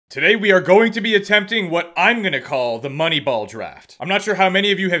Today we are going to be attempting what I'm going to call the Moneyball draft. I'm not sure how many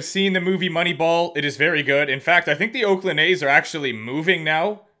of you have seen the movie Moneyball. It is very good. In fact, I think the Oakland A's are actually moving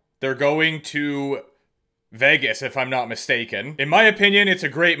now. They're going to Vegas, if I'm not mistaken. In my opinion, it's a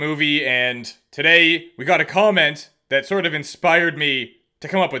great movie, and today we got a comment that sort of inspired me to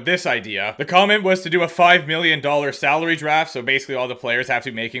come up with this idea. The comment was to do a $5 million salary draft, so basically all the players have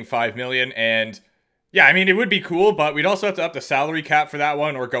to be making $5 million, and yeah, I mean, it would be cool, but we'd also have to up the salary cap for that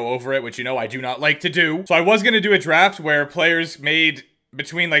one or go over it, which, you know, I do not like to do. So I was going to do a draft where players made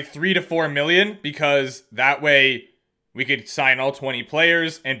between like 3 to 4 million, because that way we could sign all 20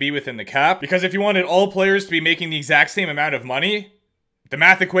 players and be within the cap. Because if you wanted all players to be making the exact same amount of money, the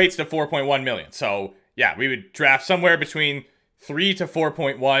math equates to 4.1 million. So yeah, we would draft somewhere between 3 to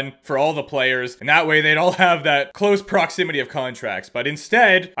 4.1 for all the players, and that way they'd all have that close proximity of contracts. But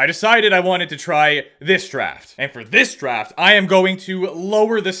instead, I decided I wanted to try this draft. And for this draft, I am going to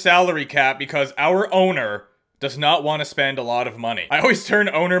lower the salary cap because our owner does not want to spend a lot of money. I always turn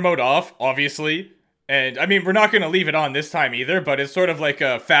owner mode off, obviously. And I mean, we're not going to leave it on this time either, but it's sort of like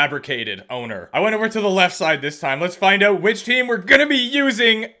a fabricated owner. I went over to the left side this time. Let's find out which team we're going to be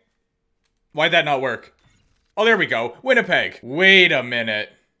using. Why'd that not work? Oh, there we go. Winnipeg. Wait a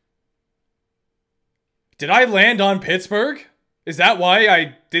minute. Did I land on Pittsburgh? Is that why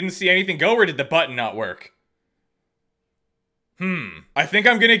I didn't see anything go, or did the button not work? I think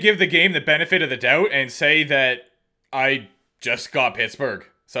I'm gonna give the game the benefit of the doubt and say that I just got Pittsburgh.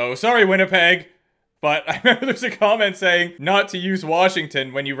 So, sorry, Winnipeg. But I remember there's a comment saying not to use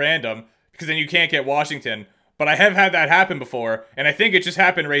Washington when you random, because then you can't get Washington. But I have had that happen before, and I think it just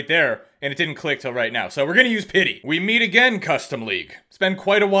happened right there, and it didn't click till right now. So we're gonna use pity. We meet again, Custom League. It's been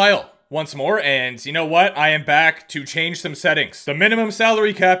quite a while once more, and you know what? I am back to change some settings. The minimum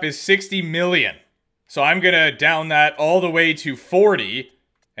salary cap is 60 million. So I'm gonna down that all the way to 40,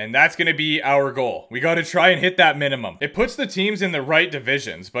 and that's gonna be our goal. We gotta try and hit that minimum. It puts the teams in the right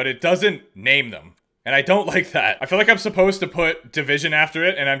divisions, but it doesn't name them. And I don't like that. I feel like I'm supposed to put division after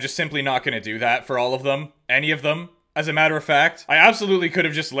it, and I'm just simply not going to do that for all of them. Any of them, as a matter of fact. I absolutely could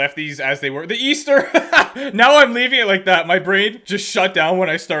have just left these as they were. The Easter! Now I'm leaving it like that. My brain just shut down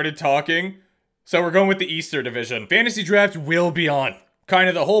when I started talking. So we're going with the Easter division. Fantasy draft will be on. Kind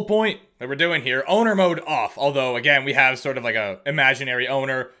of the whole point that we're doing here. Owner mode off. Although, again, we have sort of like a imaginary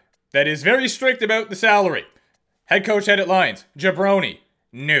owner that is very strict about the salary. Head coach edit lines. Jabroni.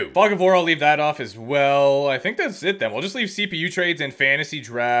 No. Fog of War, I'll leave that off as well. I think that's it then. We'll just leave CPU trades and fantasy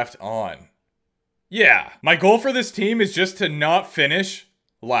draft on. Yeah. My goal for this team is just to not finish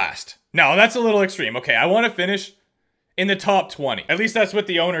last. No, that's a little extreme. Okay, I want to finish in the top 20. At least that's what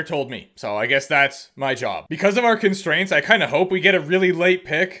the owner told me. So I guess that's my job. Because of our constraints, I kind of hope we get a really late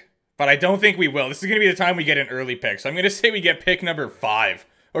pick, but I don't think we will. This is going to be the time we get an early pick. So I'm going to say we get pick number 5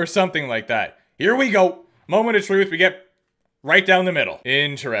 or something like that. Here we go. Moment of truth. We get right down the middle.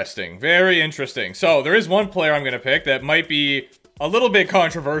 Interesting. Very interesting. So, there is one player I'm going to pick that might be a little bit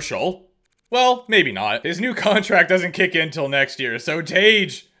controversial. Well, maybe not. His new contract doesn't kick in till next year, so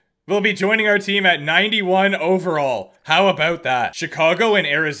Tage will be joining our team at 91 overall. How about that? Chicago and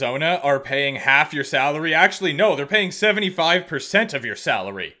Arizona are paying half your salary. Actually, no, they're paying 75% of your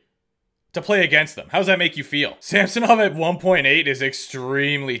salary to play against them. How does that make you feel? Samsonov at 1.8 is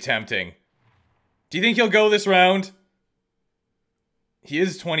extremely tempting. Do you think he'll go this round? He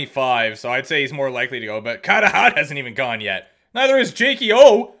is 25, so I'd say he's more likely to go, but Katahat hasn't even gone yet. Neither is Jakey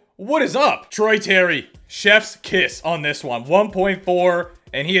O. What is up? Troy Terry, chef's kiss on this one. 1.4,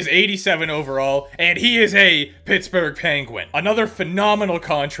 and he is 87 overall, and he is a Pittsburgh Penguin. Another phenomenal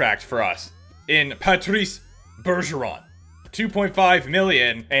contract for us in Patrice Bergeron. 2.5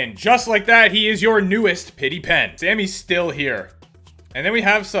 million, and just like that, he is your newest pity pen. Sammy's still here. And then we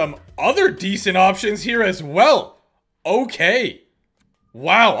have some other decent options here as well. Okay.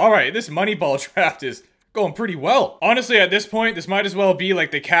 Wow, alright, this Moneyball draft is going pretty well. Honestly, at this point, this might as well be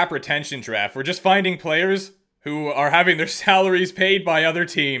like the cap retention draft. We're just finding players who are having their salaries paid by other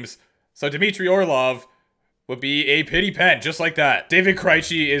teams. So Dmitry Orlov would be a pity pen, just like that. David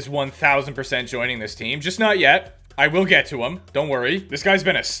Krejci is 1000% joining this team, just not yet. I will get to him, don't worry. This guy's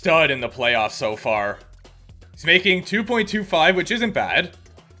been a stud in the playoffs so far. He's making 2.25, which isn't bad.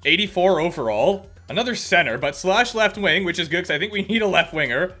 84 overall. Another center, but slash left wing, which is good because I think we need a left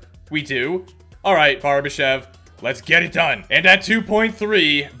winger. We do. All right, Barbashev, let's get it done. And at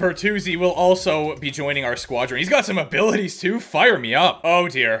 2.3, Bertuzzi will also be joining our squadron. He's got some abilities too. Fire me up. Oh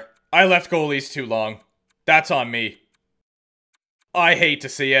dear. I left goalies too long. That's on me. I hate to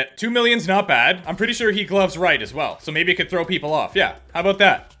see it. 2 million's not bad. I'm pretty sure he gloves right as well. So maybe it could throw people off. Yeah, how about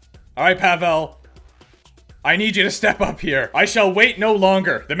that? All right, Pavel. I need you to step up here. I shall wait no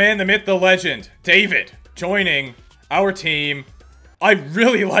longer. The man, the myth, the legend, David, joining our team. I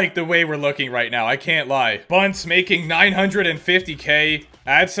really like the way we're looking right now. I can't lie. Bunce making 950K.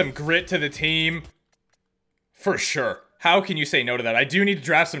 Add some grit to the team. For sure. How can you say no to that? I do need to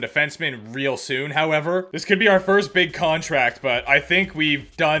draft some defensemen real soon, however. This could be our first big contract, but I think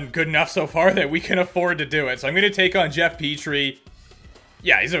we've done good enough so far that we can afford to do it. So I'm going to take on Jeff Petrie.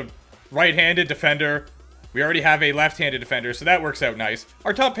 Yeah, he's a right-handed defender. We already have a left-handed defender, so that works out nice.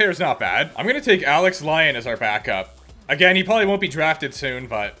 Our top pair is not bad. I'm going to take Alex Lyon as our backup. Again, he probably won't be drafted soon,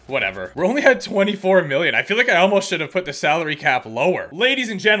 but whatever. We're only at 24 million. I feel like I almost should have put the salary cap lower. Ladies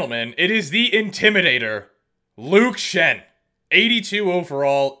and gentlemen, it is the Intimidator, Luke Shen. 82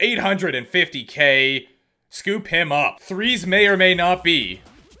 overall, 850K. Scoop him up. Threes may or may not be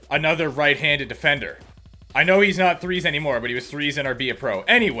another right-handed defender. I know he's not threes anymore, but he was threes in our Be a Pro.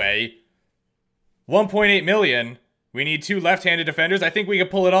 Anyway, 1.8 million. We need 2 left-handed defenders. I think we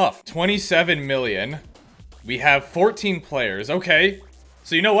could pull it off. 27 million. We have 14 players. Okay.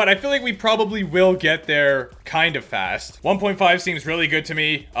 So you know what? I feel like we probably will get there kind of fast. 1.5 seems really good to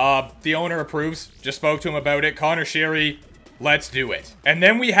me. The owner approves. Just spoke to him about it. Connor Sherry. Let's do it. And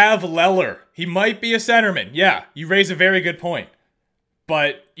then we have Leller. He might be a centerman. Yeah, you raise a very good point.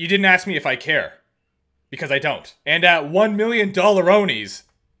 But you didn't ask me if I care. Because I don't. And at $1 million onies,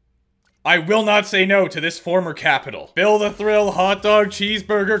 I will not say no to this former capital. Bill the Thrill, hot dog,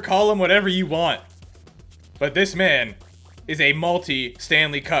 cheeseburger, call him whatever you want. But this man is a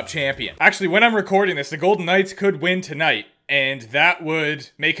multi-Stanley Cup champion. Actually, when I'm recording this, the Golden Knights could win tonight, and that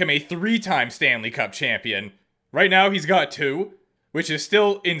would make him a 3-time Stanley Cup champion. Right now, he's got 2, which is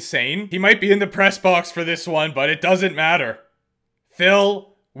still insane. He might be in the press box for this one, but it doesn't matter.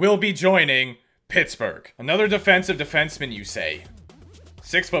 Phil will be joining Pittsburgh. Another defensive defenseman, you say.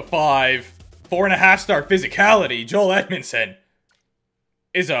 6'5", 4.5-star physicality, Joel Edmondson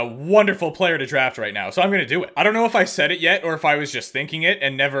is a wonderful player to draft right now, so I'm going to do it. I don't know if I said it yet or if I was just thinking it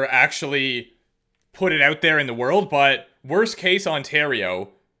and never actually put it out there in the world, but worst case Ontario,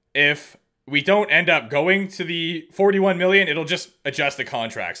 if we don't end up going to the 41 million, it'll just adjust the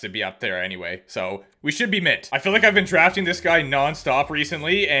contracts to be up there anyway, so we should be mint. I feel like I've been drafting this guy non-stop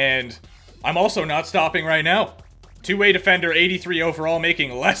recently, and I'm also not stopping right now. Two-way defender, 83 overall,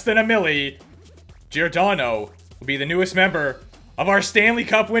 making less than $1 million. Giordano will be the newest member of our Stanley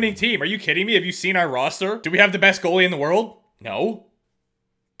Cup winning team. Are you kidding me? Have you seen our roster? Do we have the best goalie in the world? No.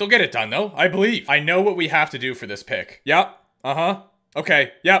 They'll get it done, though. I believe. I know what we have to do for this pick. Yep. Uh-huh.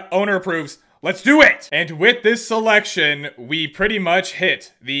 Okay. Yep. Owner approves. Let's do it! And with this selection, we pretty much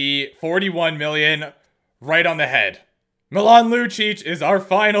hit the 41 million right on the head. Milan Lucic is our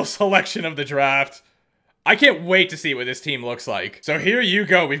final selection of the draft. I can't wait to see what this team looks like. So here you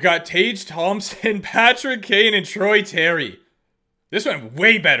go. We've got Tage Thompson, Patrick Kane, and Troy Terry. This went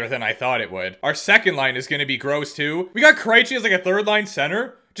way better than I thought it would. Our second line is going to be gross too. We got Krejci as like a third line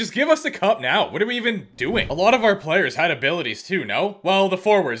center. Just give us the cup now. What are we even doing? A lot of our players had abilities too, no? Well, the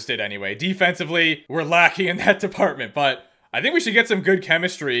forwards did anyway. Defensively, we're lacking in that department, but I think we should get some good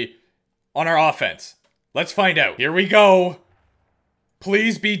chemistry on our offense. Let's find out. Here we go.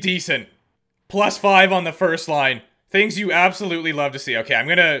 Please be decent. +5 on the first line. Things you absolutely love to see. Okay, I'm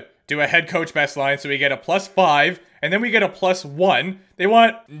going to do a head coach best line so we get a +5 and then we get a +1. They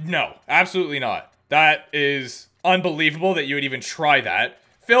want... No, absolutely not. That is unbelievable that you would even try that.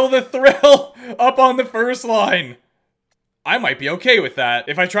 Phil the Thrill up on the first line. I might be okay with that.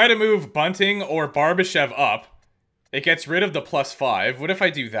 If I try to move Bunting or Barbashev up, it gets rid of the +5. What if I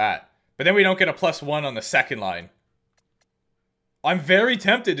do that? But then we don't get a +1 on the second line. I'm very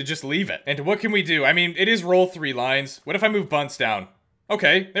tempted to just leave it. And what can we do? I mean, it is roll 3 lines. What if I move Bunts down?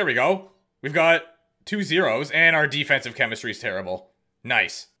 Okay, there we go. We've got 2 zeros, and our defensive chemistry is terrible.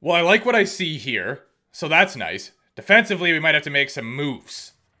 Nice. Well, I like what I see here, so that's nice. Defensively, we might have to make some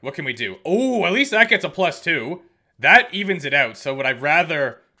moves. What can we do? Oh, at least that gets a +2. That evens it out, so would I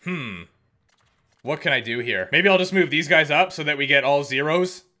rather... What can I do here? Maybe I'll just move these guys up so that we get all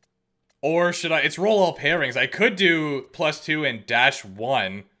zeros. Or should I... It's roll all pairings. I could do +2 and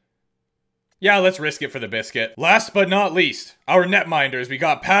 -1. Yeah, let's risk it for the biscuit. Last but not least, our netminders. We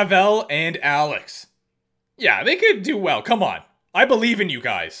got Pavel and Alex. Yeah, they could do well. Come on. I believe in you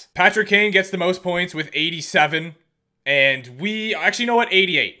guys. Patrick Kane gets the most points with 87. And we... Actually, you know what?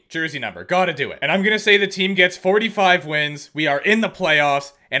 88. Jersey number. Gotta do it. And I'm gonna say the team gets 45 wins. We are in the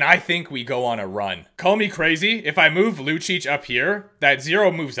playoffs. And I think we go on a run. Call me crazy. If I move Lucic up here, that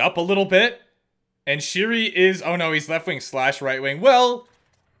 0 moves up a little bit. And Shiri is... Oh no, he's left wing / right wing. Well,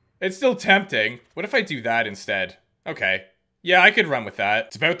 it's still tempting. What if I do that instead? Okay. Yeah, I could run with that.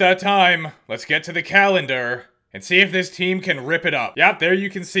 It's about that time. Let's get to the calendar and see if this team can rip it up. Yep, there you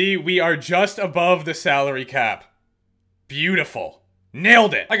can see we are just above the salary cap. Beautiful.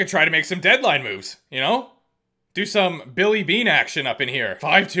 Nailed it. I could try to make some deadline moves, you know? Do some Billy Bean action up in here.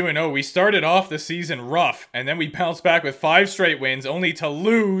 5-2-0. We started off the season rough, and then we bounced back with 5 straight wins, only to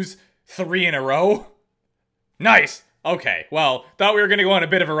lose 3 in a row. Nice. Okay, well, thought we were gonna go on a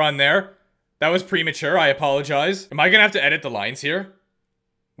bit of a run there. That was premature, I apologize. Am I gonna have to edit the lines here?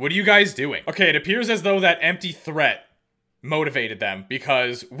 What are you guys doing? Okay, it appears as though that empty threat motivated them,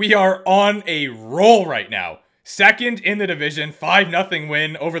 because we are on a roll right now. Second in the division, 5-0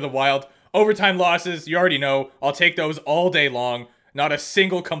 win over the Wild. Overtime losses, you already know, I'll take those all day long. Not a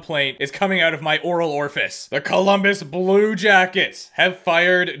single complaint is coming out of my oral orifice. The Columbus Blue Jackets have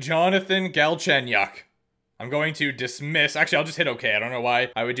fired Jonathan Galchenyuk. I'm going to dismiss. Actually, I'll just hit OK. I don't know why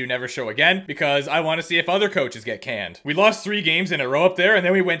I would do never show again, because I want to see if other coaches get canned. We lost 3 games in a row up there, and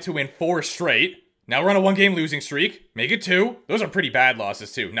then we went to win 4 straight. Now we're on a 1-game losing streak. Make it 2. Those are pretty bad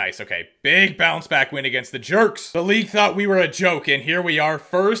losses too. Nice, okay. Big bounce back win against the Jerks. The league thought we were a joke, and here we are,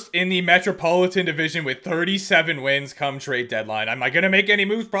 first in the Metropolitan Division with 37 wins come trade deadline. Am I gonna make any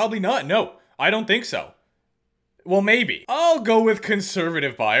moves? Probably not. No, I don't think so. Well, maybe. I'll go with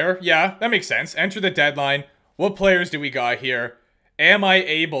conservative buyer. Yeah, that makes sense. Enter the deadline. What players do we got here? Am I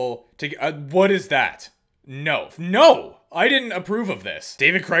able to... what is that? No. No! I didn't approve of this.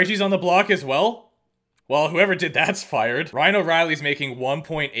 David Krejci's on the block as well? Well, whoever did that's fired. Ryan O'Reilly's making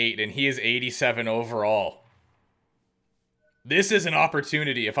 1.8 and he is 87 overall. This is an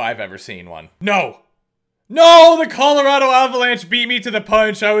opportunity if I've ever seen one. No! No! The Colorado Avalanche beat me to the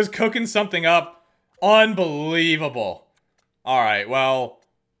punch. I was cooking something up. Unbelievable. Alright, well...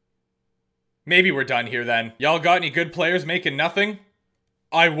 maybe we're done here then. Y'all got any good players making nothing?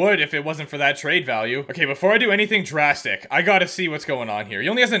 I would if it wasn't for that trade value. Okay, before I do anything drastic, I gotta see what's going on here. He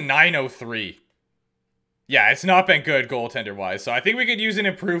only has a 903. Yeah, it's not been good goaltender-wise, so I think we could use an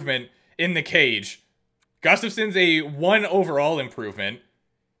improvement in the cage. Gustafson's a 1 overall improvement.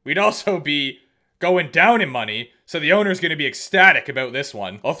 We'd also be going down in money, so the owner's gonna be ecstatic about this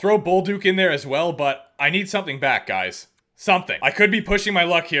one. I'll throw Bolduc in there as well, but I need something back, guys. Something. I could be pushing my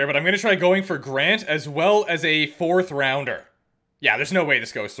luck here, but I'm gonna try going for Grant as well as a 4th rounder. Yeah, there's no way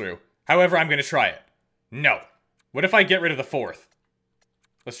this goes through. However, I'm gonna try it. No. What if I get rid of the 4th?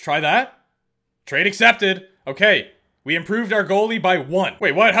 Let's try that. Trade accepted. Okay, we improved our goalie by 1.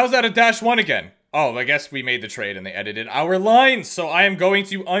 Wait, what? How's that a -1 again? Oh, I guess we made the trade and they edited our lines, so I am going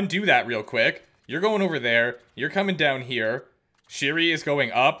to undo that real quick. You're going over there. You're coming down here. Shiri is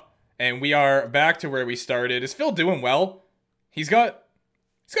going up, and we are back to where we started. Is Phil doing well? He's got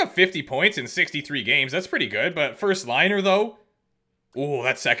 50 points in 63 games. That's pretty good, but first liner, though? Ooh,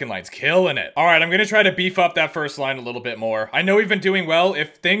 that second line's killing it. All right, I'm going to try to beef up that first line a little bit more. I know we've been doing well.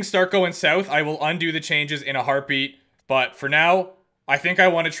 If things start going south, I will undo the changes in a heartbeat. But for now, I think I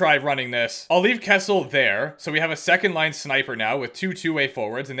want to try running this. I'll leave Kessel there. So we have a second line sniper now with 2 two-way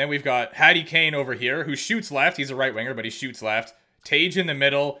forwards. And then we've got Hattie Kane over here who shoots left. He's a right winger, but he shoots left. Tage in the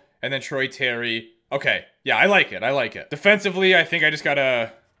middle. And then Troy Terry. Okay, yeah, I like it. I like it. Defensively, I think I just got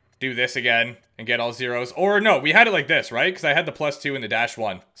to do this again and get all zeros. Or no, we had it like this, right? Because I had the +2 and the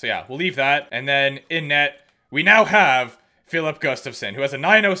 -1. So yeah, we'll leave that. And then in net, we now have Philip Gustafsson, who has a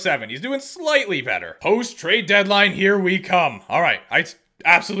 907. He's doing slightly better. Post-trade deadline, here we come. All right, I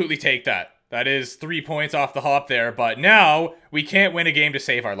absolutely take that. That is 3 points off the hop there. But now, we can't win a game to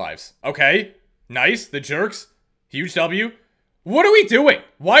save our lives. Okay, nice. The Jerks, huge W. What are we doing?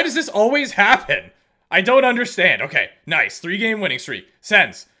 Why does this always happen? I don't understand. Okay, nice. 3-game winning streak.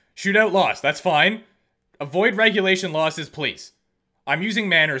 Sens. Shootout loss. That's fine. Avoid regulation losses, please. I'm using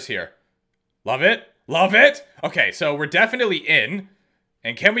manners here. Love it. Love it. Okay, so we're definitely in.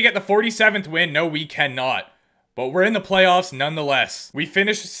 And can we get the 47th win? No, we cannot. But we're in the playoffs nonetheless. We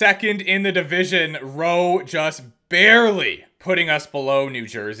finished second in the division. Row just barely putting us below New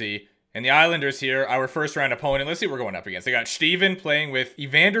Jersey. And the Islanders here, our first round opponent. Let's see what we're going up against. They got Steven playing with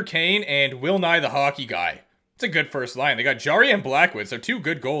Evander Kane and Will Nye the hockey guy. It's a good first line. They got Jari and Blackwood, so 2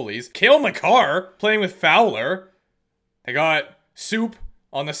 good goalies. Cale Makar playing with Fowler. They got Soup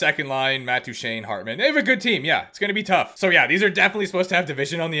on the second line, Matt Duchene, Hartman. They have a good team, yeah. It's going to be tough. So yeah, these are definitely supposed to have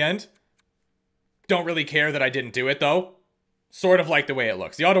division on the end. Don't really care that I didn't do it, though. Sort of like the way it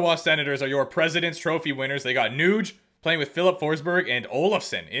looks. The Ottawa Senators are your President's Trophy winners. They got Nuge playing with Philip Forsberg and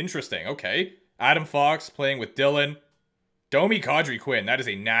Olofsson. Interesting, okay. Adam Fox playing with Dylan. Domi Kadri Quinn. That is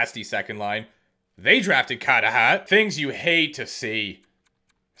a nasty second line. They drafted Katahat. Things you hate to see.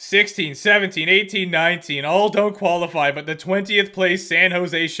 16, 17, 18, 19, all don't qualify, but the 20th place San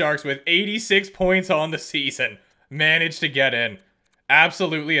Jose Sharks with 86 points on the season. managed to get in.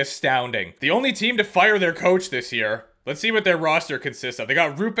 Absolutely astounding. The only team to fire their coach this year. Let's see what their roster consists of. They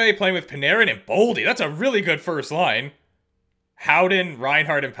got Rupe playing with Panarin and Boldy. That's a really good first line. Howden,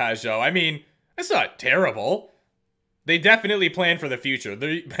 Reinhardt, and Pajot. I mean, that's not terrible. They definitely planned for the future.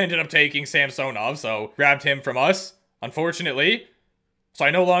 They ended up taking Samsonov, so grabbed him from us, unfortunately. So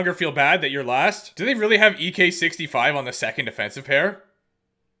I no longer feel bad that you're last. Do they really have EK65 on the second defensive pair?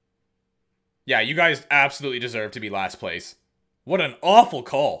 Yeah, you guys absolutely deserve to be last place. What an awful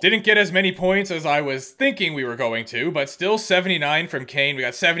call. Didn't get as many points as I was thinking we were going to, but still 79 from Kane. We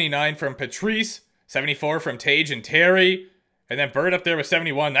got 79 from Patrice, 74 from Tage and Terry, and then Bird up there with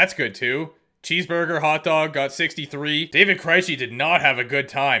 71. That's good too. Cheeseburger, Hot Dog got 63. David Krejci did not have a good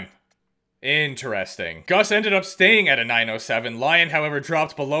time. Interesting. Gus ended up staying at a 907. Lion, however,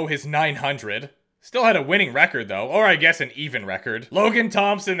 dropped below his 900. Still had a winning record though, or I guess an even record. Logan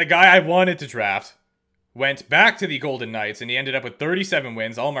Thompson, the guy I wanted to draft, went back to the Golden Knights, and he ended up with 37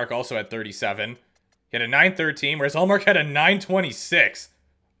 wins. Allmark also had 37. He had a 913, whereas Allmark had a 926.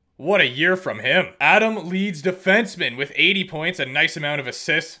 What a year from him. Adam leads defenseman with 80 points, a nice amount of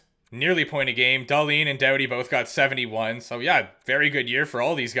assists. Nearly point a game. Darlene and Doughty both got 71. So yeah, very good year for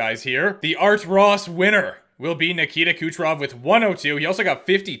all these guys here. The Art Ross winner will be Nikita Kucherov with 102. He also got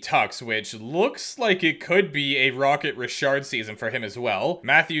 50 tucks, which looks like it could be a Rocket Richard season for him as well.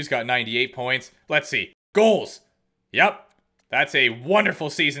 Matthews got 98 points. Let's see. Goals. Yep. That's a wonderful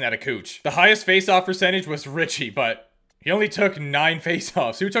season at a Cooch. The highest face-off percentage was Richie, but he only took 9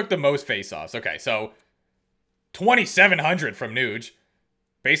 face-offs. Who took the most face-offs? Okay, so 2,700 from Nuge.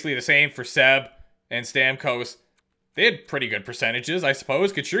 Basically the same for Seb and Stamkos. They had pretty good percentages, I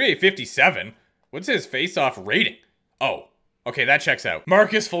suppose. Couturier, 57. What's his face-off rating? Oh, okay, that checks out.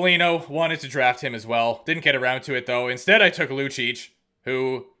 Marcus Foligno, wanted to draft him as well. Didn't get around to it, though. Instead, I took Lucic,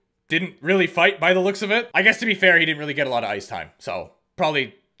 who didn't really fight by the looks of it. I guess to be fair, he didn't really get a lot of ice time, so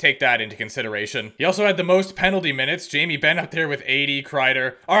probably take that into consideration. He also had the most penalty minutes. Jamie Benn up there with 80,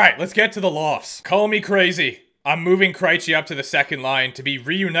 Kreider. All right, let's get to the lofts. Call me crazy. I'm moving Krejci up to the second line to be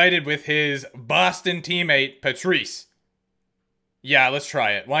reunited with his Boston teammate, Patrice. Yeah, let's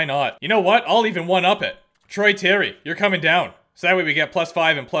try it. Why not? You know what? I'll even one-up it. Troy Terry, you're coming down. So that way we get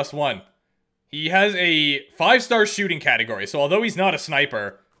 +5 and +1. He has a 5-star shooting category, so although he's not a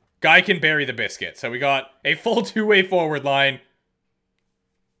sniper, guy can bury the biscuit. So we got a full two-way forward line.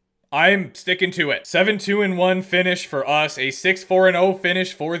 I'm sticking to it. 7-2-1 finish for us. A 6-4-0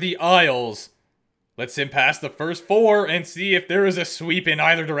 finish for the Isles. Let's sim past the first 4 and see if there is a sweep in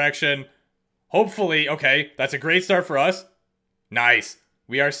either direction. Hopefully, okay, that's a great start for us. Nice.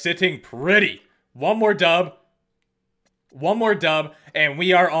 We are sitting pretty. One more dub, and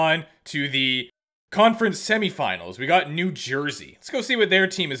we are on to the conference semifinals. We got New Jersey. Let's go see what their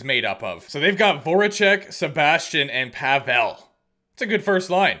team is made up of. So they've got Voracek, Sebastian, and Pavel. It's a good first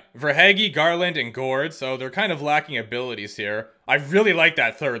line. Verhaeghe, Garland, and Gord, so they're kind of lacking abilities here. I really like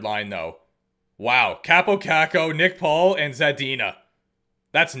that third line, though. Wow. Capo Caco, Nick Paul, and Zadina.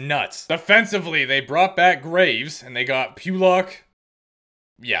 That's nuts. Defensively, they brought back Graves, and they got Pulock.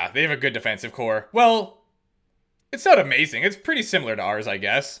 Yeah, they have a good defensive core. Well, it's not amazing. It's pretty similar to ours, I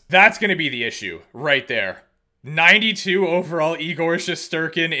guess. That's going to be the issue, right there. 92 overall Igor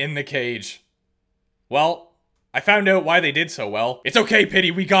Shesterkin in the cage. Well, I found out why they did so well. It's okay,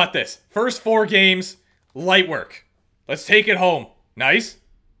 Pity, we got this. First 4 games, light work. Let's take it home. Nice.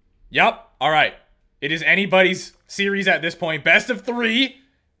 Yup. All right. It is anybody's series at this point. Best of 3.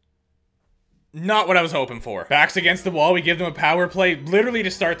 Not what I was hoping for. Backs against the wall. We give them a power play literally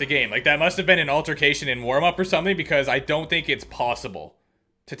to start the game. Like, that must have been an altercation in warm-up or something, because I don't think it's possible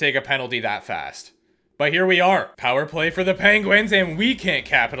to take a penalty that fast. But here we are. Power play for the Penguins, and we can't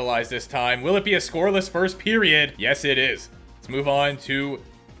capitalize this time. Will it be a scoreless first period? Yes, it is. Let's move on to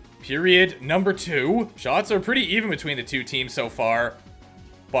period number 2. Shots are pretty even between the two teams so far.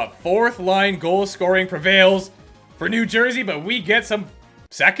 But fourth line goal scoring prevails for New Jersey, but we get some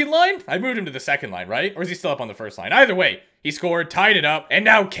second line? I moved him to the second line, right? Or is he still up on the first line? Either way, he scored, tied it up, and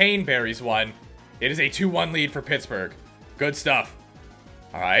now Kane buries one. It is a 2-1 lead for Pittsburgh. Good stuff.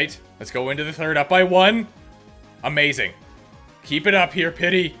 All right, let's go into the third, up by 1. Amazing. Keep it up here,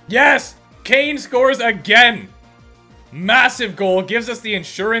 Pity. Yes! Kane scores again. Massive goal, gives us the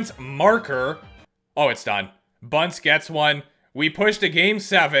insurance marker. Oh, it's done. Bunce gets one. We pushed to game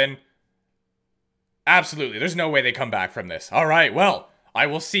 7. Absolutely, there's no way they come back from this. All right, well, I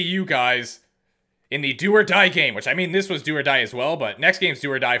will see you guys in the do or die game, which I mean, this was do or die as well, but next game's do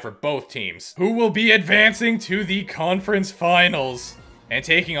or die for both teams. Who will be advancing to the conference finals and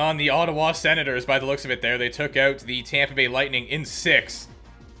taking on the Ottawa Senators by the looks of it there. They took out the Tampa Bay Lightning in 6.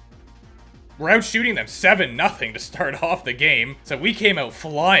 We're out shooting them 7-0 to start off the game. So we came out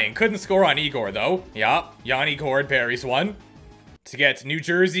flying. Couldn't score on Igor, though. Yup, Yanni Gord buries one. To get New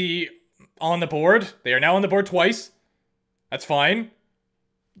Jersey on the board. They are now on the board twice. That's fine.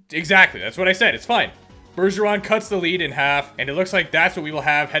 Exactly, that's what I said. It's fine. Bergeron cuts the lead in half, and it looks like that's what we will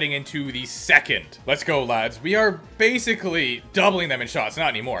have heading into the second. Let's go, lads. We are basically doubling them in shots. Not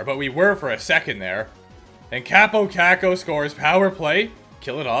anymore, but we were for a second there. And Capo Caco scores power play.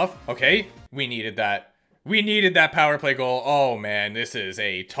 Kill it off. Okay, we needed that. We needed that power play goal. Oh, man, this is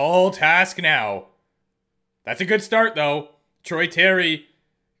a tall task now. That's a good start, though. Troy Terry.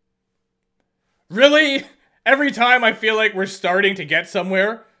 Really? Every time I feel like we're starting to get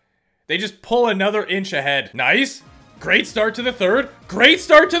somewhere, they just pull another inch ahead. Nice. Great start to the third. Great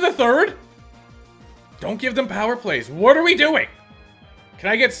start to the third. Don't give them power plays. What are we doing? Can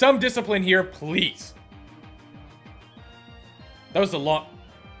I get some discipline here, please? That was a long...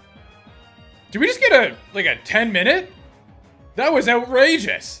 Did we just get a 10-minute? That was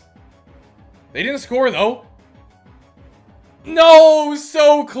outrageous. They didn't score, though. No,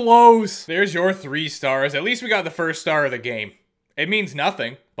 so close. There's your 3 stars. At least we got the first star of the game. It means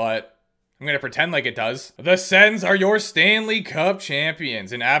nothing, but I'm gonna pretend like it does. The Sens are your Stanley Cup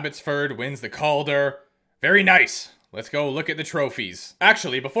champions, and Abbotsford wins the Calder. Very nice. Let's go look at the trophies.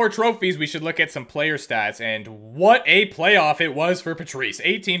 Actually, before trophies, we should look at some player stats, and what a playoff it was for Patrice.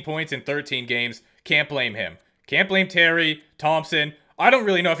 18 points in 13 games. Can't blame him. Can't blame Terry, Thompson. I don't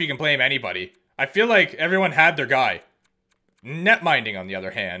really know if you can blame anybody. I feel like everyone had their guy. Netminding, on the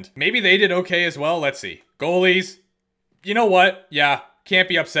other hand. Maybe they did okay as well. Let's see. Goalies. You know what? Yeah, can't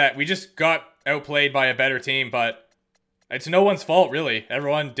be upset. We just got outplayed by a better team, but it's no one's fault, really.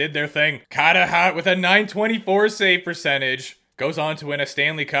 Everyone did their thing. Katahat with a 924 save percentage. Goes on to win a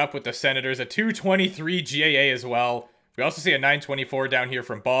Stanley Cup with the Senators. A 223 GAA as well. We also see a 924 down here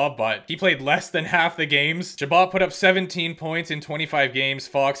from Bob, but he played less than half the games. Jabot put up 17 points in 25 games.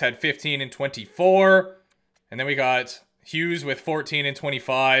 Fox had 15 in 24. And then we got Hughes with 14 and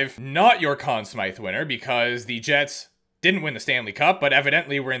 25. Not your Conn Smythe winner because the Jets didn't win the Stanley Cup, but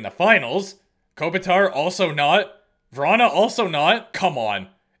evidently were in the finals. Kopitar also not. Vrana also not. Come on.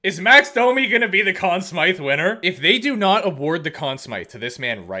 Is Max Domi going to be the Conn Smythe winner? If they do not award the Conn Smythe to this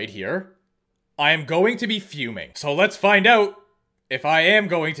man right here, I am going to be fuming. So let's find out if I am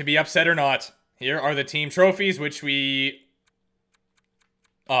going to be upset or not. Here are the team trophies, which we...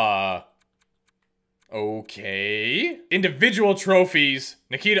 Okay. Individual trophies.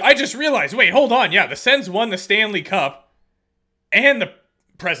 Nikita, I just realized. Wait, hold on. Yeah, the Sens won the Stanley Cup and the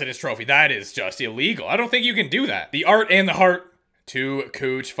President's Trophy. That is just illegal. I don't think you can do that. The Art and the Heart to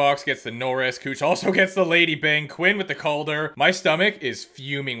Cooch. Fox gets the Norris. Cooch also gets the Lady Bing. Quinn with the Calder. My stomach is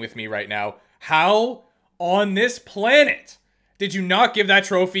fuming with me right now. How on this planet did you not give that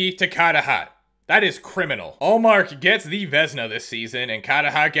trophy to Katahat? That is criminal. Allmark gets the Vezina this season, and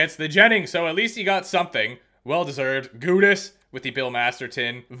Katahat gets the Jennings, so at least he got something. Well-deserved. Gudis with the Bill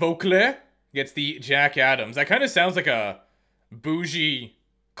Masterton. Vauclair gets the Jack Adams. That kind of sounds like a bougie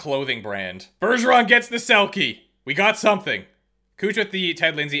clothing brand. Bergeron gets the Selke. We got something. Cooch with the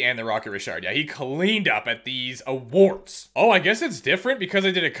Ted Lindsay and the Rocket Richard. Yeah, he cleaned up at these awards. Oh, I guess it's different because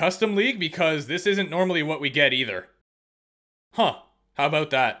I did a custom league, because this isn't normally what we get either. Huh. How about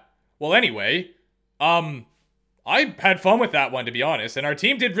that? Well, anyway, I had fun with that one, to be honest, and our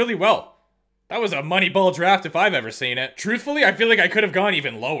team did really well. That was a Moneyball draft if I've ever seen it. Truthfully, I feel like I could have gone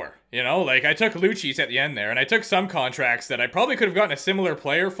even lower. You know, like, I took Lucic at the end there, and I took some contracts that I probably could have gotten a similar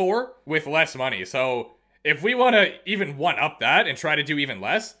player for with less money. So, if we want to even one-up that and try to do even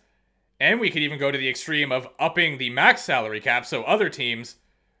less, and we could even go to the extreme of upping the max salary cap so other teams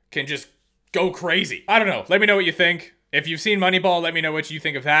can just go crazy. I don't know. Let me know what you think. If you've seen Moneyball, let me know what you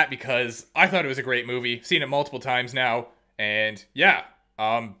think of that, because I thought it was a great movie. Seen it multiple times now. And yeah,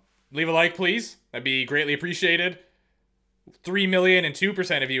 leave a like, please. That'd be greatly appreciated. 3 million and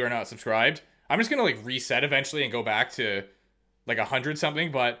 2% of you are not subscribed. I'm just gonna like reset eventually and go back to like 100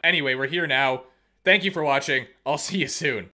 something. But anyway, we're here now. Thank you for watching. I'll see you soon.